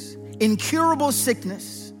this, incurable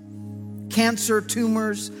sickness, cancer,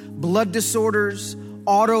 tumors, blood disorders,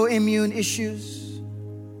 autoimmune issues?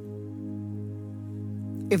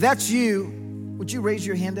 If that's you, would you raise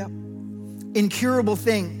your hand up? Incurable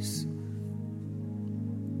things.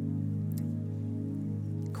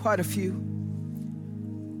 Quite a few.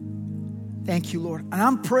 Thank you, Lord. And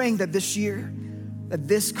I'm praying that this year, that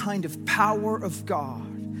this kind of power of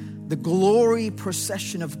God, the glory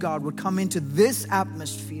procession of God would come into this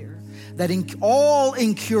atmosphere, that in all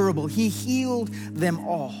incurable, he healed them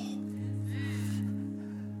all.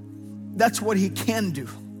 That's what he can do.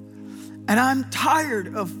 And I'm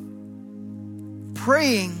tired of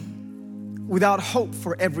praying without hope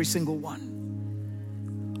for every single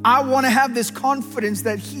one. I want to have this confidence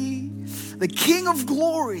that he, the King of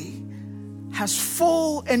Glory, has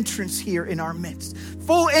full entrance here in our midst,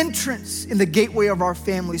 full entrance in the gateway of our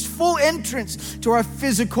families, full entrance to our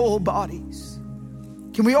physical bodies.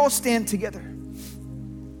 Can we all stand together?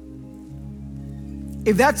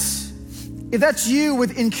 If that's you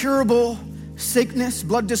with incurable sickness,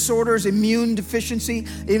 blood disorders, immune deficiency,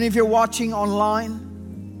 even if you're watching online,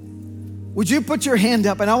 would you put your hand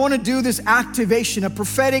up? And I want to do this activation, a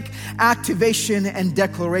prophetic activation and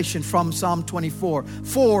declaration from Psalm 24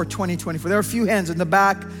 for 2024. There are a few hands in the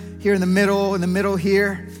back, here in the middle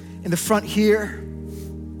here, in the front here,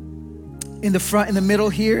 in the front, in the middle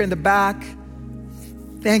here, in the back.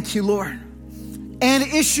 Thank you, Lord. And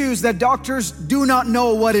issues that doctors do not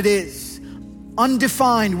know what it is.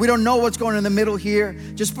 Undefined. We don't know what's going on in the middle here.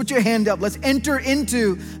 Just put your hand up. Let's enter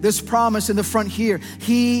into this promise in the front here.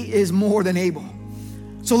 He is more than able.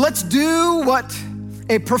 So let's do what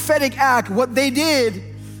a prophetic act, what they did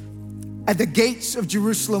at the gates of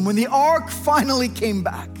Jerusalem when the ark finally came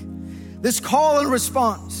back. This call and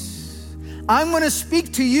response. I'm going to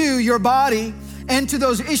speak to you, your body, and to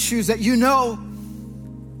those issues that you know.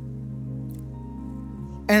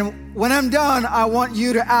 And when I'm done, I want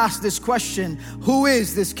you to ask this question: who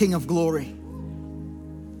is this King of Glory?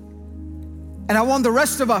 And I want the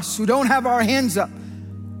rest of us who don't have our hands up,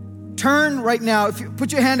 turn right now. If you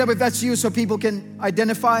put your hand up if that's you so people can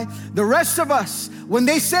identify. The rest of us, when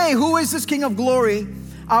they say, who is this King of Glory?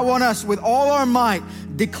 I want us with all our might,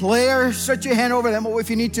 declare, stretch your hand over them, or if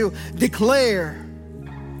you need to, declare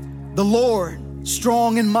the Lord,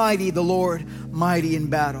 strong and mighty, the Lord, mighty in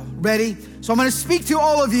battle. Ready? So I'm going to speak to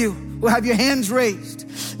all of you who have your hands raised.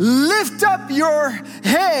 Lift up your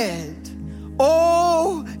head,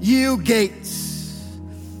 O you gates.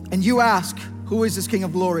 And you ask, who is this King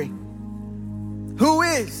of Glory? Who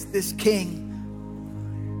is this King?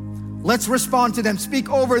 Let's respond to them. Speak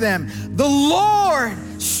over them. The Lord,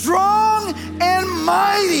 strong and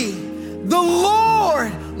mighty. The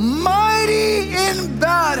Lord, mighty in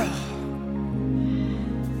battle.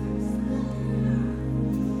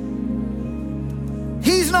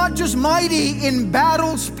 He's not just mighty in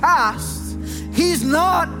battles past. He's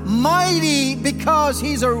not mighty because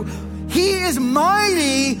He is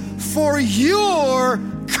mighty for your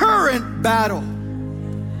current battle.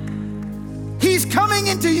 He's coming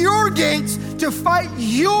into your gates to fight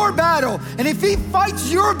your battle. And if He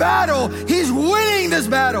fights your battle, He's winning this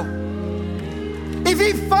battle. If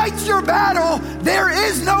He fights your battle, there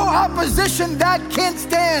is no opposition that can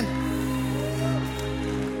stand.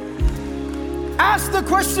 Ask the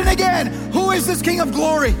question again, who is this King of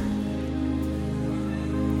glory?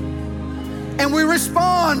 And we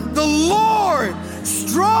respond, the Lord,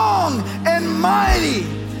 strong and mighty.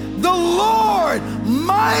 The Lord,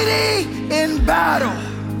 mighty in battle.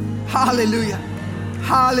 Hallelujah.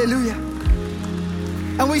 Hallelujah.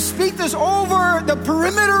 And we speak this over the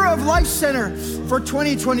perimeter of Life Center for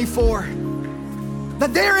 2024.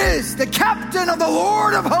 That there is the captain of the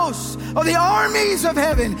Lord of hosts, of the armies of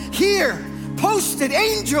heaven, here, posted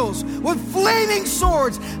angels with flaming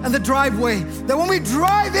swords in the driveway. That when we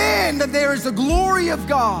drive in, that there is the glory of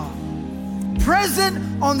God present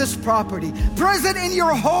on this property, present in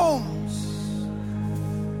your homes.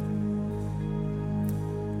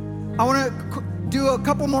 I want to do a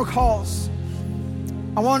couple more calls.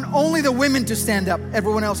 I want only the women to stand up.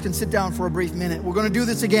 Everyone else can sit down for a brief minute. We're going to do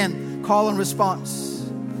this again, call and response.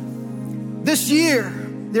 This year,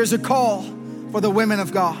 there's a call for the women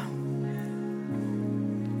of God.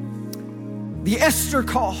 The Esther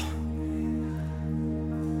call.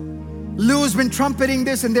 Lou has been trumpeting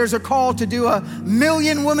this, and there's a call to do a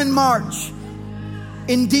 1,000,000 women march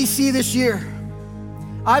in DC this year.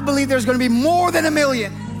 I believe there's going to be more than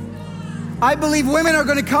 1,000,000. I believe women are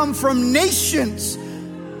going to come from nations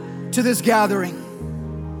to this gathering.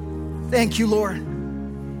 Thank you, Lord.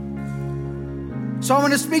 So I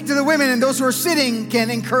want to speak to the women, and those who are sitting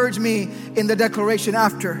can encourage me in the declaration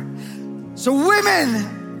after. So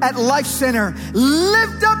women at Life Center,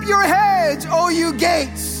 lift up your heads, O you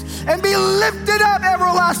gates, and be lifted up,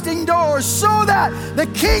 everlasting doors, so that the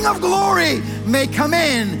King of glory may come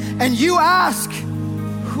in. And you ask,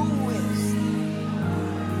 who is?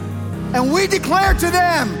 And we declare to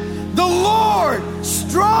them, the Lord,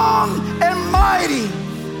 strong and mighty,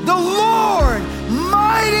 the Lord,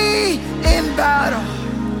 mighty in battle.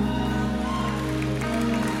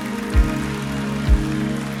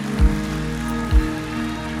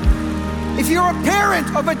 If you're a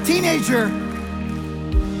parent of a teenager,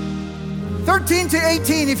 13 to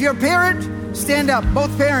 18, if you're a parent, stand up,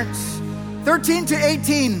 both parents. 13 to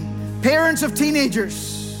 18, parents of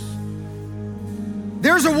teenagers.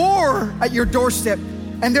 There's a war at your doorstep,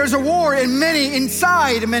 and there's a war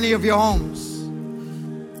inside many of your homes.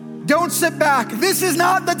 Don't sit back. This is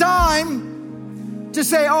not the time to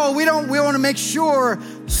say, oh, we want to make sure.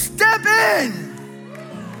 Step in.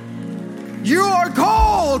 You are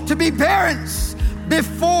called to be parents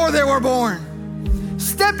before they were born.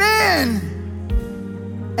 Step in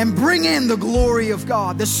and bring in the glory of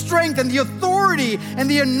God, the strength and the authority and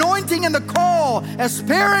the anointing and the call as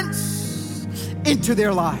parents into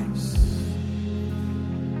their lives.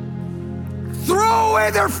 Throw away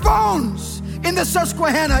their phones in the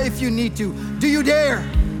Susquehanna if you need to. Do you dare?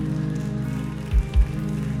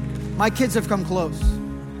 My kids have come close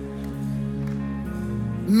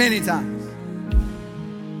many times.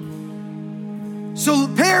 So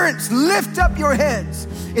parents, lift up your heads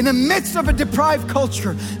in the midst of a deprived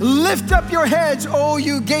culture. Lift up your heads, O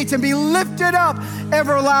you gates, and be lifted up,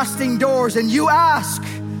 everlasting doors. And you ask,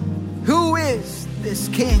 who is this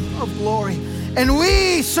King of glory? And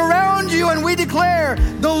we surround you and we declare,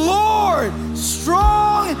 the Lord,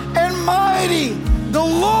 strong and mighty. The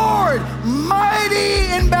Lord,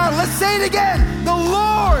 mighty in battle. Let's say it again. The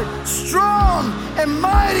Lord, strong and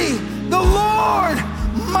mighty. The Lord,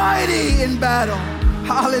 mighty in battle.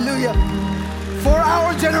 Hallelujah. For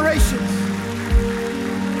our generations.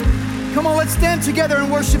 Come on, let's stand together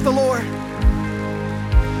and worship the Lord.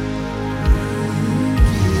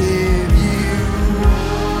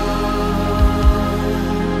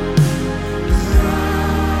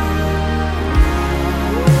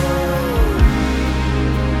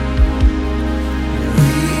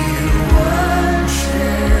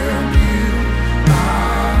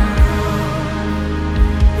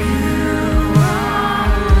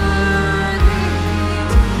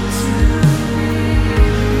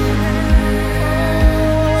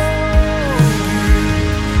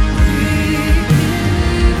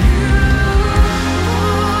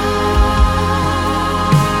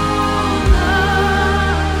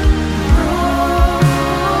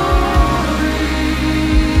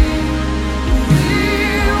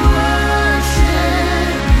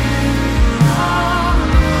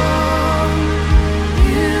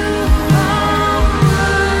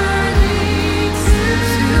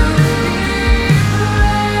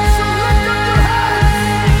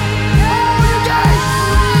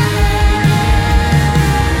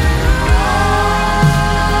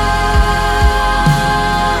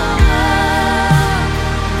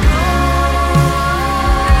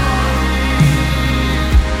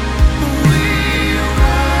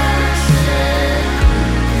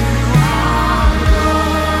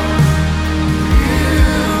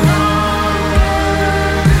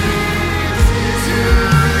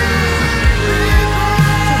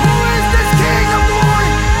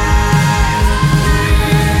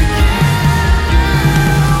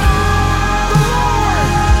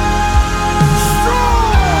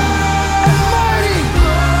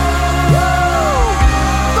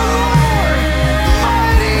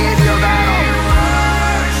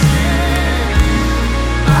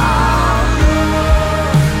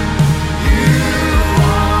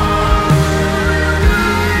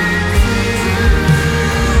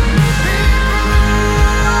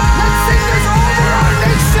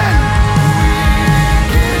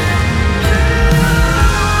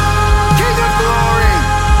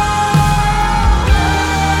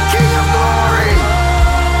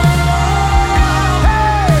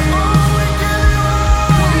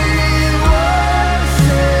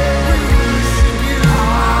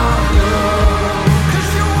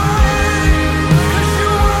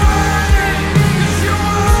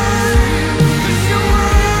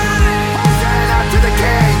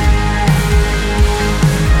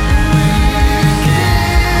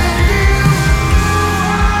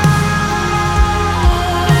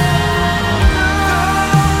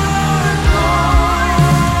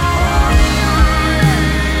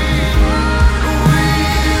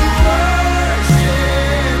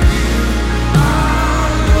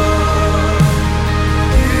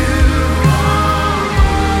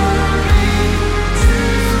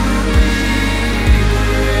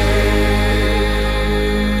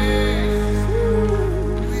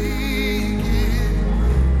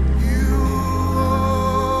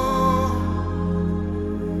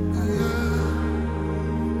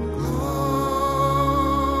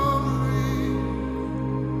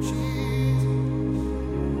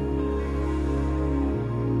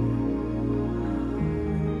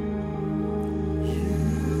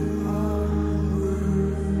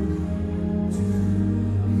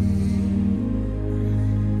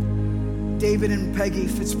 David and Peggy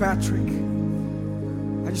Fitzpatrick,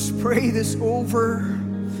 I just pray this over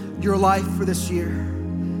your life for this year.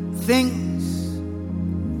 Things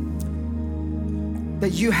that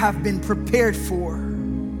you have been prepared for.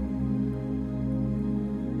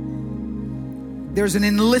 There's an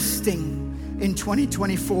enlisting in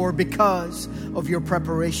 2024 because of your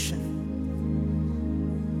preparation.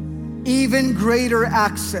 Even greater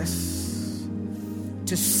access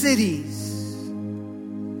to cities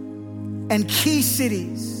and key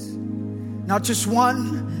cities. Not just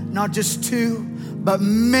one, not just two, but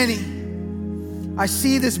many. I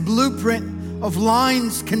see this blueprint of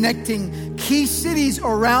lines connecting key cities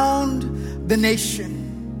around the nation.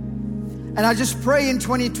 And I just pray in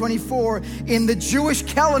 2024, in the Jewish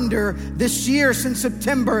calendar, this year since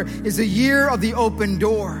September is a year of the open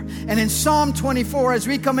door. And in Psalm 24, as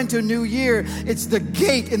we come into a new year, it's the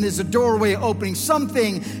gate and there's a doorway opening.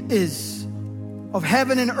 Something is of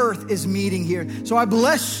heaven and earth is meeting here. So I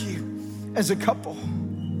bless you as a couple.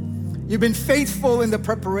 You've been faithful in the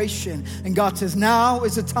preparation. And God says, now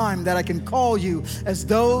is the time that I can call you as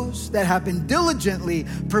those that have been diligently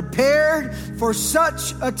prepared for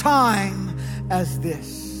such a time as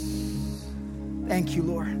this. Thank you,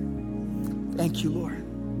 Lord. Thank you, Lord.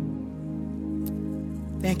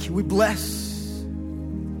 Thank you. We bless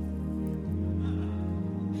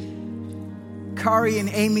Kari and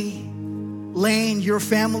Amy, Lane, your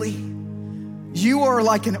family. You are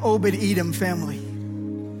like an Obed-Edom family.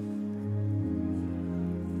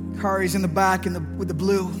 Kari's in the back with the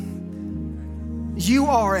blue. You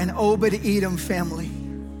are an Obed-Edom family.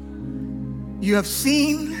 You have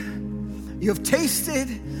seen, you have tasted,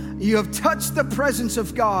 you have touched the presence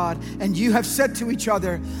of God, and you have said to each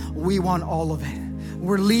other, we want all of it.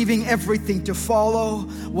 We're leaving everything to follow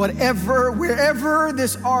wherever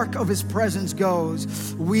this ark of his presence goes.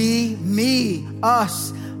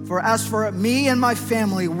 As for me and my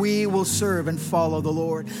family, we will serve and follow the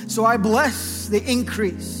Lord. So I bless the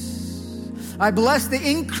increase. I bless the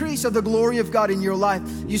increase of the glory of God in your life.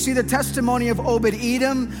 You see, the testimony of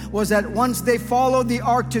Obed-Edom was that once they followed the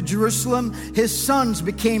ark to Jerusalem, his sons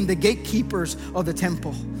became the gatekeepers of the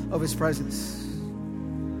temple of his presence.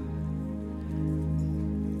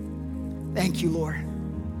 Thank you, Lord.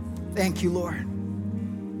 Thank you, Lord.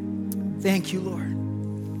 Thank you, Lord.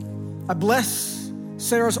 I bless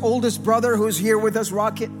Sarah's oldest brother who's here with us,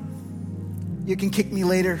 Rocket. You can kick me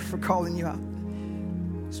later for calling you out.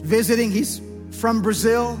 He's visiting. He's from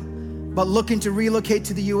Brazil, but looking to relocate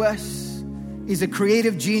to the U.S. He's a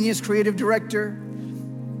creative genius, creative director,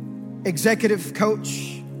 executive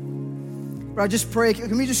coach. But I just pray,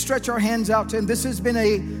 can we just stretch our hands out to him? This has been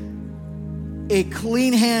a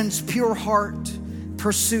clean hands, pure heart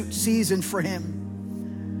pursuit season for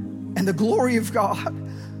him. And the glory of God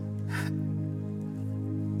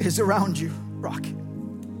is around you, Rocket,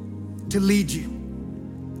 to lead you,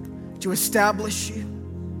 to establish you.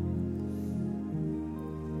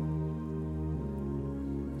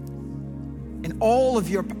 And all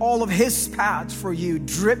of his paths for you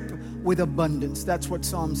drip with abundance. That's what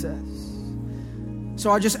Psalm says.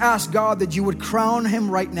 So I just ask God that you would crown him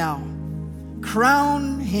right now.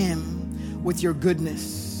 Crown him with your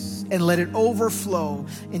goodness and let it overflow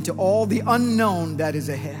into all the unknown that is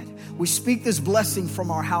ahead. We speak this blessing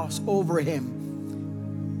from our house over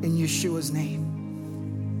him in Yeshua's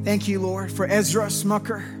name. Thank you, Lord, for Ezra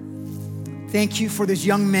Smucker. Thank you for this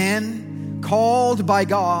young man called by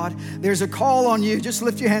God. There's a call on you. Just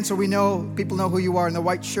lift your hand so people know who you are in the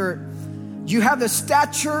white shirt. You have the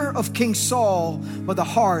stature of King Saul, but the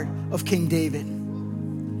heart of King David.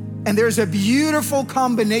 And there's a beautiful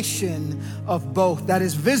combination of both that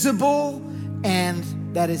is visible and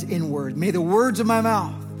that is inward. May the words of my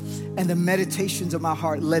mouth and the meditations of my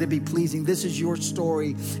heart, let it be pleasing. This is your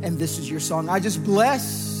story and this is your song. I just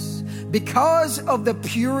bless because of the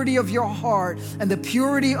purity of your heart and the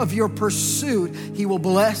purity of your pursuit. He will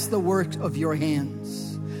bless the work of your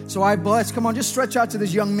hands. So I bless. Come on, just stretch out to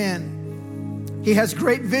this young man. He has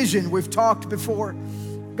great vision. We've talked before.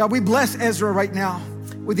 God, we bless Ezra right now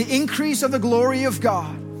with the increase of the glory of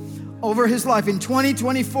God over his life. In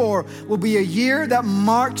 2024 will be a year that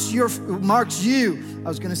marks you. I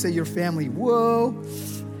was going to say your family. Whoa.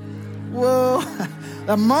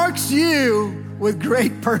 That marks you with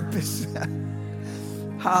great purpose.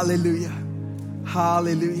 Hallelujah.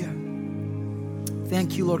 Hallelujah.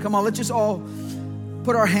 Thank you, Lord. Come on, let's just all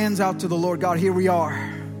put our hands out to the Lord. God, here we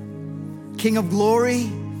are. King of glory,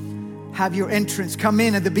 have your entrance. Come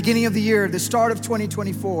in at the beginning of the year, the start of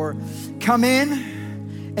 2024. Come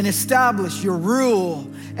in and establish your rule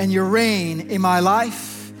and your reign in my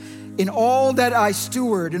life, in all that I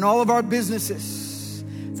steward, in all of our businesses.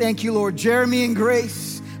 Thank you, Lord. Jeremy and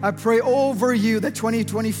Grace, I pray over you that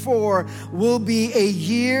 2024 will be a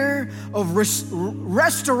year of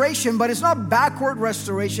restoration, but it's not backward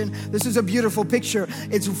restoration. This is a beautiful picture.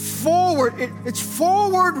 It's forward. It's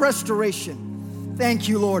forward restoration. Thank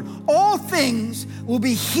you, Lord. All things will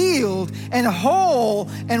be healed and whole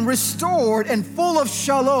and restored and full of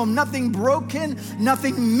shalom. Nothing broken,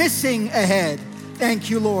 nothing missing ahead.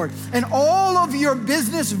 Thank you, Lord. And all of your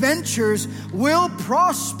business ventures will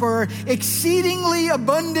prosper exceedingly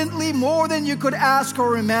abundantly, more than you could ask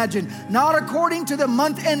or imagine. Not according to the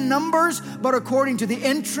month-end numbers, but according to the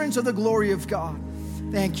entrance of the glory of God.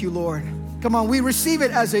 Thank you, Lord. Come on, we receive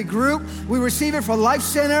it as a group. We receive it for Life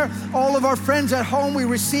Center. All of our friends at home, we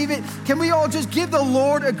receive it. Can we all just give the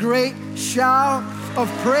Lord a great shout of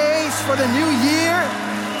praise for the new year?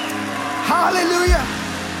 Hallelujah.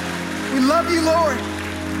 We love you, Lord.